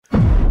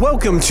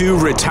Welcome to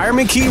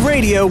Retirement Key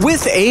Radio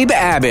with Abe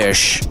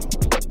Abish.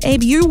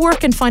 Abe, you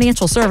work in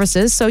financial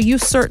services, so you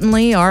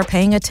certainly are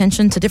paying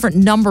attention to different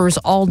numbers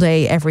all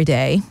day, every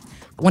day.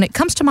 When it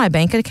comes to my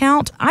bank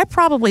account, I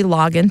probably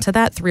log into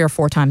that 3 or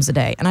 4 times a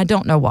day, and I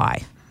don't know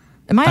why.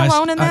 Am I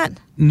alone in that?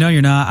 No,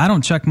 you're not. I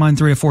don't check mine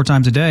 3 or 4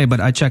 times a day, but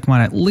I check mine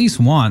at least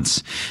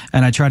once,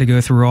 and I try to go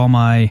through all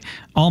my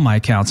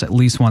accounts at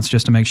least once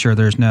just to make sure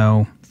there's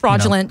no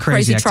fraudulent,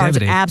 crazy charge.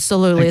 activity.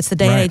 Absolutely. It's the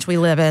day and Right. age we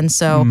live in,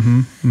 so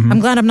I'm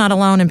glad I'm not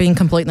alone in being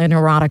completely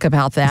neurotic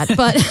about that.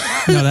 But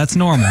No, that's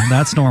normal.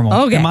 That's normal.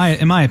 Okay.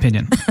 In my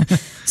opinion.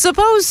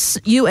 suppose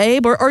you,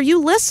 Abe, or are you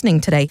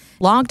listening today,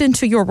 logged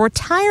into your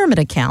retirement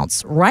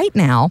accounts right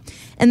now,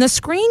 and the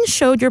screen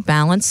showed your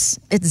balance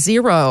at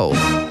 0.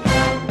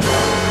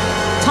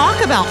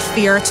 Talk about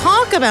fear.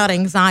 Talk about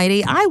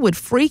anxiety. I would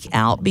freak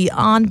out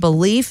beyond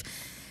belief.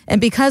 And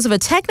because of a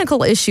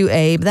technical issue,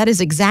 Abe, that is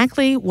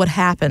exactly what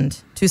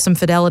happened to some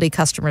Fidelity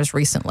customers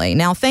recently.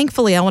 Now,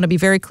 thankfully, I want to be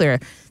very clear.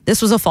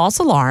 This was a false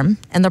alarm,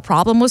 and the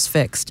problem was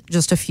fixed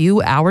just a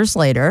few hours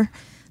later.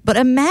 But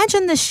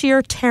imagine the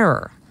sheer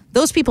terror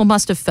those people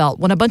must have felt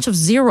when a bunch of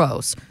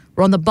zeros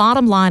were on the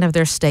bottom line of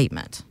their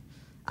statement.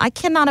 I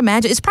cannot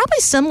imagine. It's probably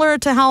similar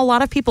to how a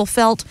lot of people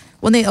felt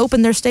when they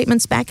opened their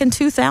statements back in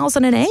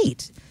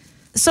 2008.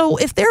 So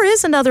if there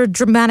is another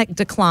dramatic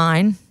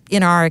decline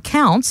in our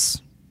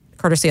accounts,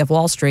 courtesy of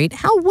Wall Street,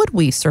 how would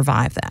we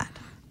survive that?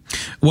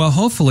 Well,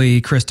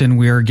 hopefully, Kristen,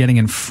 we're getting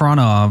in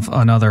front of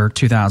another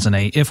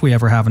 2008 if we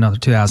ever have another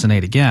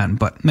 2008 again.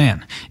 But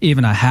man,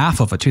 even a half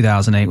of a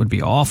 2008 would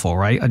be awful,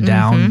 right? A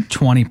down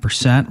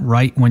 20%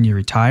 right when you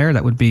retire.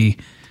 That would be,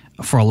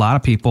 for a lot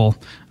of people,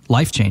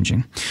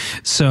 life-changing.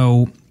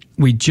 So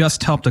we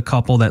just helped a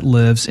couple that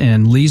lives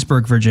in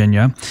Leesburg,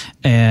 Virginia,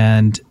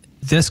 and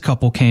this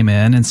couple came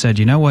in and said,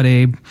 you know what,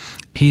 Abe?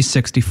 He's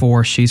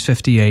 64, she's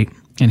 58,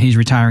 and he's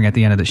retiring at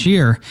the end of this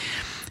year.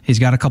 He's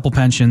got a couple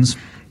pensions.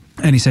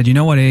 And he said, you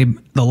know what, Abe?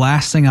 The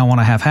last thing I want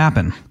to have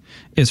happen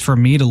is for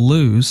me to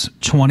lose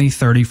 20,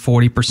 30,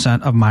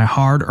 40% of my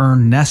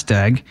hard-earned nest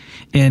egg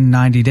in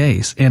 90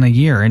 days, in a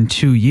year, in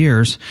 2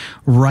 years,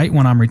 right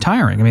when I'm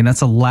retiring. I mean,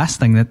 that's the last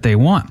thing that they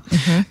want.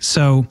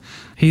 So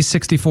he's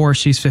 64,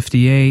 she's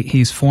 58.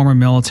 He's former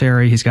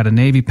military. He's got a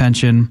Navy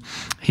pension.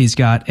 He's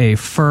got a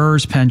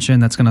FERS pension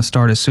that's going to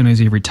start as soon as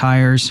he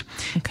retires.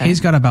 Okay. He's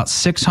got about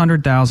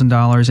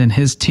 $600,000 in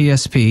his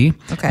TSP,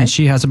 and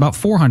she has about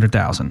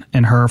 $400,000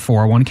 in her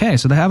 401k.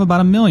 So they have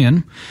about $1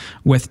 million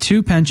with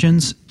 2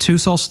 pensions, 2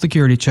 Social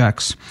Security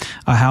checks,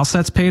 a house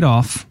that's paid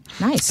off,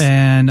 Nice.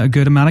 and a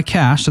good amount of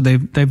cash. So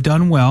they've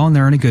done well, and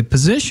they're in a good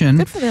position.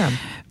 Good for them.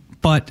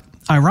 But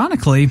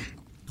ironically,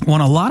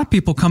 when a lot of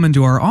people come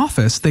into our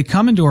office, they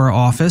come into our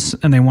office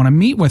and they want to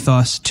meet with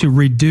us to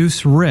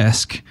reduce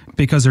risk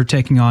because they're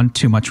taking on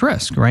too much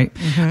risk, right?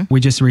 We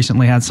just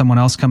recently had someone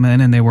else come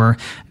in and they were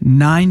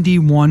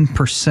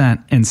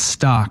 91% in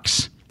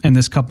stocks. And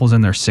this couple's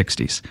in their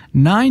 60s.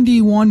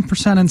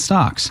 91% in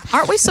stocks.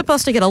 Aren't we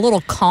supposed to get a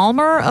little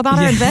calmer about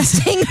our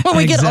investing when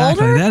we get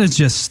older? That is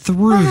just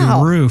through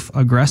the roof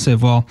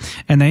aggressive. Well,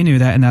 and they knew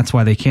that, and that's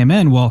why they came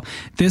in. Well,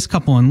 this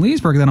couple in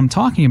Leesburg that I'm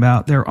talking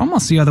about, they're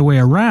almost the other way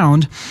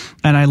around.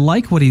 And I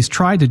like what he's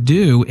tried to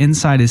do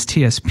inside his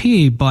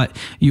TSP, but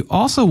you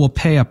also will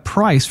pay a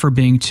price for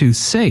being too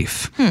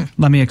safe.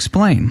 Let me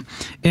explain.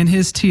 In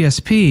his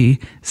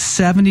TSP,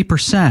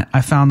 70%,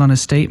 I found on his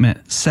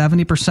statement,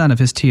 70% of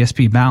his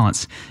TSP balance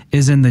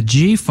is in the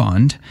G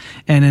fund.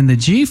 And in the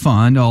G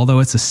fund, although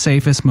it's the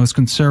safest, most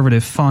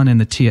conservative fund in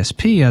the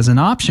TSP as an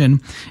option,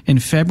 in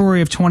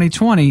February of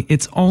 2020,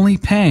 it's only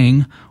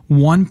paying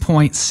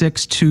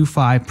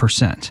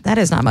 1.625%. That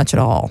is not much at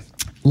all.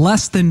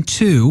 Less than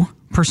 2%.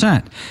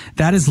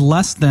 That is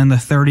less than the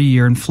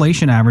 30-year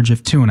inflation average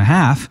of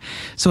 2.5%.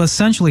 So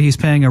essentially, he's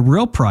paying a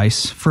real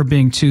price for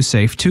being too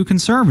safe, too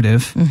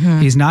conservative.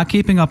 He's not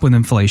keeping up with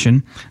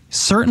inflation.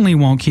 Certainly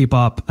won't keep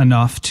up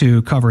enough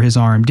to cover his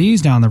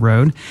RMDs down the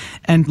road.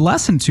 And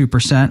less than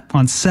 2%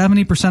 on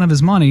 70% of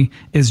his money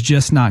is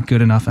just not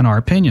good enough in our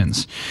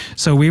opinions.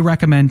 So we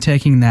recommend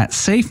taking that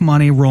safe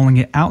money, rolling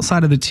it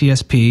outside of the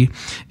TSP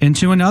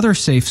into another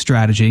safe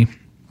strategy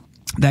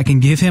that can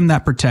give him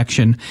that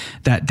protection,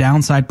 that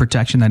downside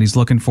protection that he's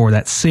looking for,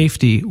 that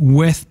safety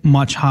with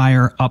much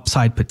higher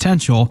upside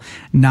potential,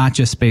 not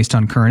just based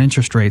on current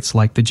interest rates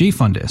like the G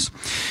fund is.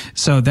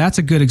 So that's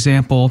a good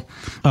example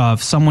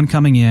of someone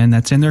coming in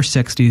that's in their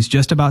 60s,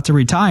 just about to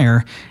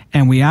retire,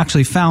 and we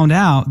actually found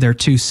out they're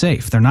too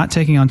safe. They're not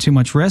taking on too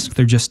much risk.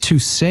 They're just too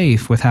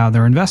safe with how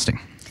they're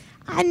investing.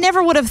 I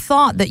never would have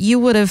thought that you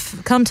would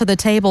have come to the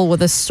table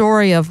with a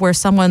story of where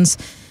someone's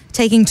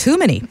taking too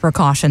many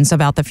precautions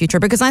about the future,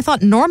 because I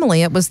thought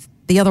normally it was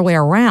the other way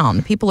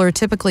around. People are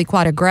typically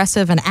quite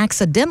aggressive and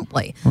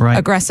accidentally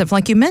aggressive,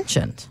 like you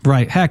mentioned.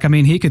 Right. Heck, I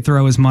mean, he could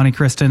throw his money,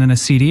 Kristen, in a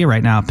CD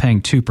right now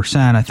paying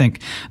 2%. I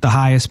think the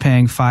highest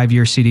paying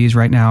 5-year CDs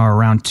right now are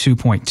around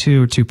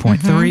 2.2,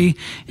 2.3.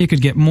 He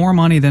could get more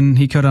money than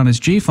he could on his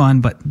G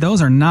fund, but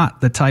those are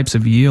not the types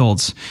of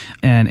yields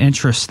and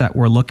interests that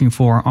we're looking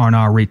for on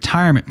our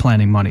retirement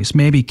planning monies.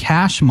 Maybe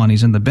cash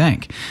monies in the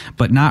bank,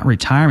 but not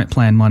retirement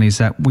plan monies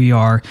that we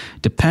are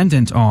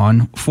dependent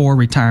on for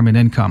retirement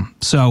income.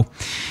 So,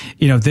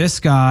 this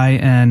guy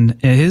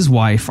and his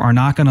wife are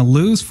not going to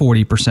lose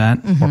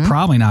 40%. We're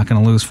probably not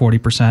going to lose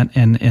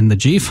 40% in the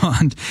G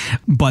fund,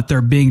 but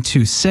they're being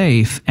too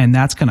safe, and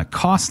that's going to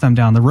cost them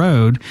down the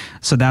road.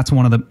 So that's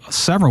one of the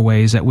several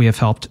ways that we have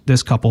helped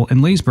this couple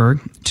in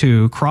Leesburg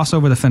to cross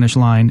over the finish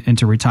line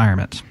into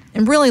retirement.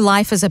 And really,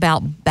 life is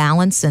about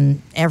balance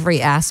in every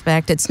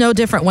aspect. It's no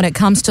different when it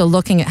comes to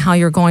looking at how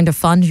you're going to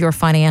fund your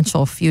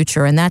financial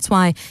future. And that's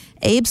why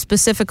Abe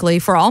specifically,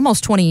 for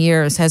almost 20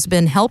 years, has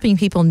been helping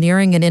people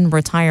nearing and in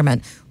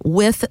retirement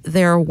with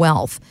their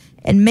wealth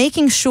and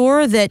making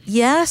sure that,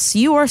 yes,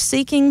 you are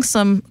seeking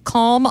some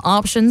calm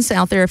options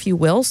out there, if you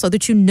will, so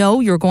that you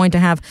know you're going to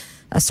have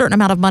a certain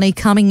amount of money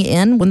coming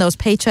in when those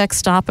paychecks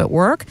stop at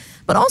work,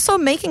 but also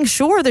making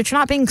sure that you're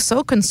not being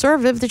so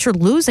conservative that you're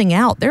losing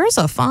out. There is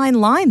a fine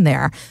line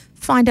there.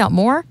 Find out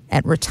more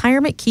at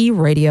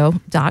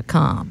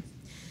retirementkeyradio.com.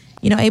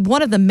 Abe,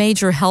 one of the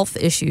major health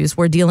issues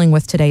we're dealing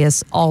with today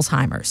is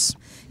Alzheimer's.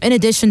 In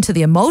addition to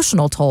the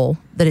emotional toll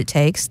that it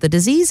takes, the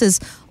disease is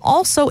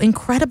also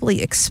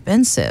incredibly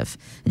expensive.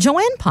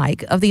 Joanne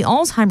Pike of the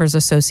Alzheimer's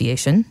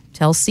Association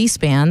tells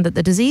C-SPAN that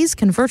the disease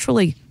can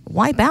virtually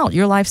wipe out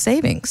your life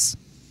savings.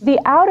 The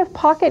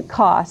out-of-pocket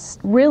costs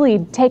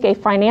really take a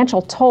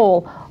financial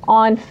toll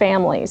on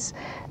families.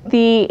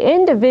 The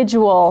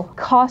individual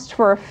cost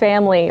for a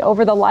family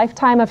over the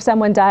lifetime of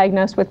someone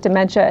diagnosed with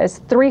dementia is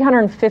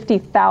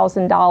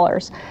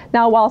 $350,000.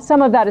 Now, while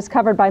some of that is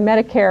covered by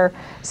Medicare,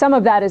 some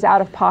of that is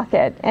out of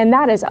pocket, and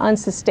that is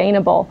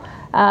unsustainable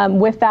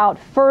without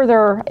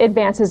further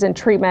advances in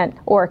treatment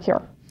or a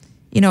cure.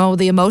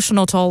 The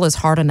emotional toll is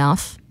hard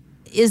enough.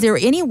 Is there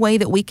any way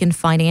that we can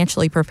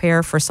financially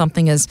prepare for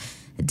something as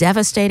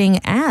devastating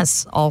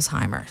as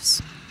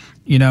Alzheimer's?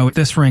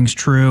 This rings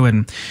true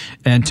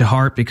and to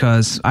heart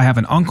because I have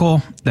an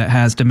uncle that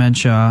has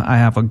dementia. I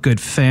have a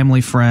good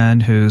family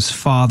friend whose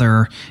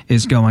father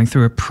is going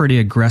through a pretty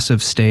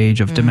aggressive stage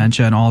of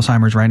dementia and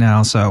Alzheimer's right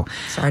now. So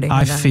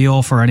I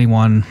feel for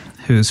anyone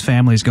whose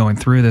family is going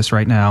through this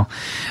right now.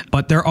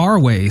 But there are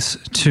ways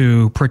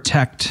to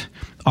protect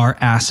our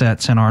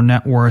assets and our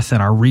net worth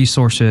and our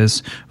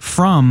resources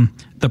from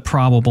the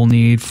probable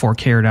need for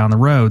care down the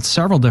road,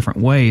 several different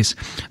ways.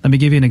 Let me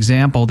give you an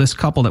example. This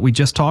couple that we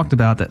just talked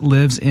about that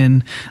lives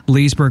in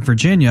Leesburg,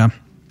 Virginia,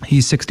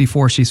 he's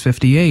 64, she's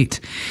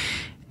 58.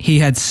 He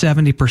had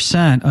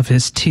 70% of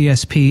his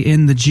TSP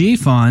in the G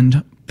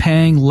fund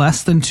paying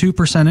less than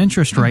 2%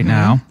 interest right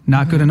now.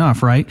 Not good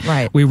enough, right?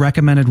 Right. We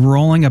recommended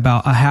rolling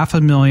about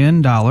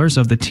 $500,000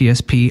 of the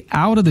TSP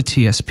out of the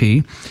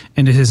TSP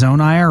into his own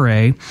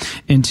IRA,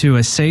 into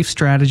a safe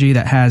strategy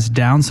that has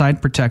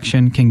downside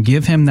protection, can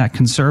give him that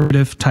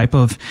conservative type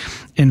of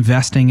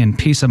investing and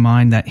peace of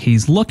mind that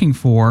he's looking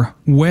for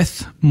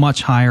with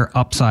much higher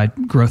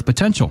upside growth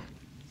potential.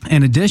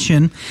 In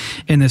addition,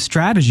 in this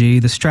strategy,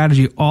 the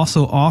strategy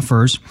also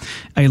offers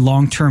a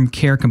long-term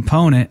care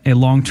component, a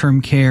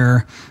long-term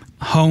care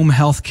home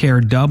health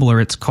care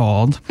doubler, it's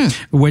called,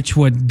 which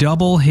would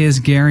double his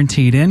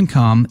guaranteed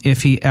income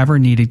if he ever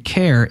needed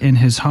care in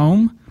his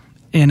home,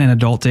 in an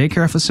adult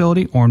daycare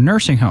facility, or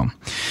nursing home.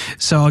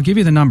 So I'll give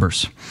you the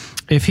numbers.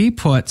 If he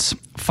puts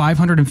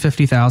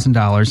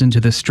 $550,000 into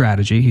this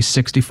strategy, he's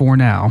 64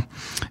 now,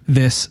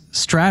 this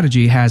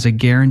strategy has a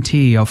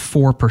guarantee of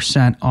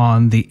 4%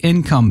 on the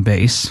income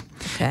base.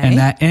 Okay. And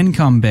that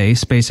income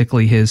base,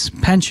 basically his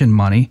pension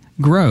money,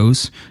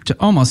 grows to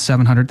almost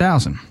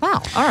 $700,000.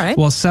 Wow. All right.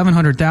 Well,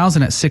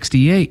 $700,000 at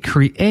 68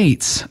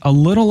 creates a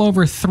little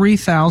over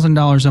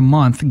 $3,000 a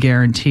month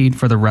guaranteed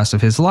for the rest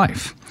of his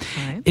life.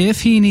 Right.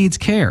 If he needs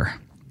care,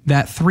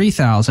 that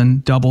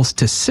 $3,000 doubles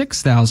to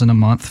 $6,000 a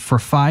month for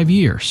 5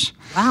 years.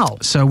 Wow.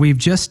 So we've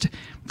just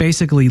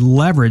basically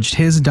leveraged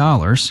his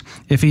dollars.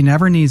 If he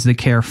never needs the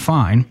care,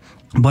 fine.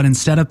 But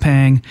instead of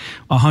paying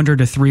 $100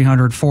 to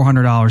 $300,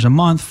 $400 a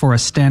month for a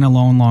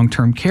standalone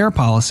long-term care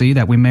policy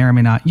that we may or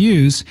may not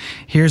use,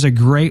 here's a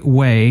great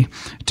way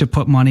to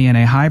put money in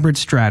a hybrid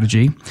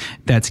strategy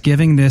that's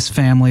giving this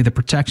family the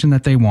protection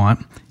that they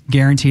want,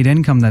 guaranteed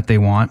income that they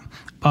want,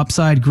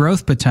 upside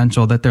growth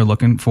potential that they're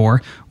looking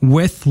for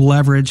with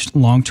leveraged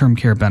long-term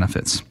care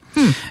benefits.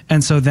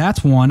 And so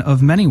that's one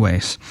of many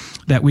ways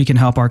that we can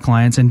help our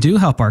clients and do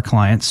help our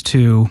clients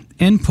to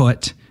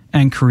input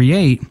and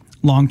create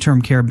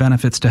long-term care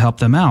benefits to help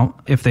them out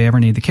if they ever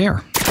need the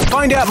care.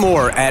 Find out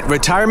more at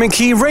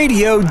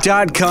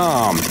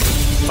retirementkeyradio.com.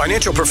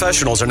 Financial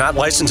professionals are not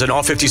licensed in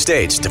all 50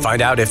 states. To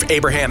find out if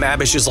Abraham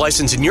Abish is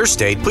licensed in your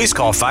state, please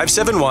call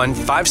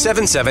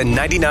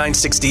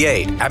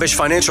 571-577-9968. Abish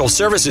Financial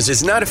Services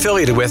is not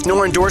affiliated with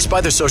nor endorsed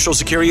by the Social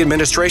Security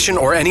Administration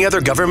or any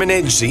other government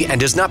agency and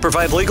does not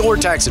provide legal or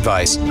tax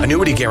advice.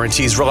 Annuity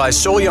guarantees rely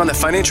solely on the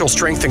financial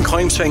strength and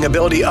claims-paying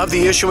ability of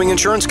the issuing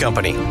insurance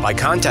company. By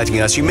contacting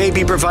us, you may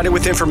be provided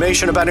with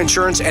information about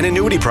insurance and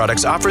annuity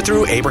products offered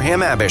through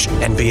Abraham Abish,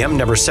 NPM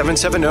number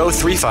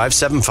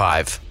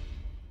 770-3575.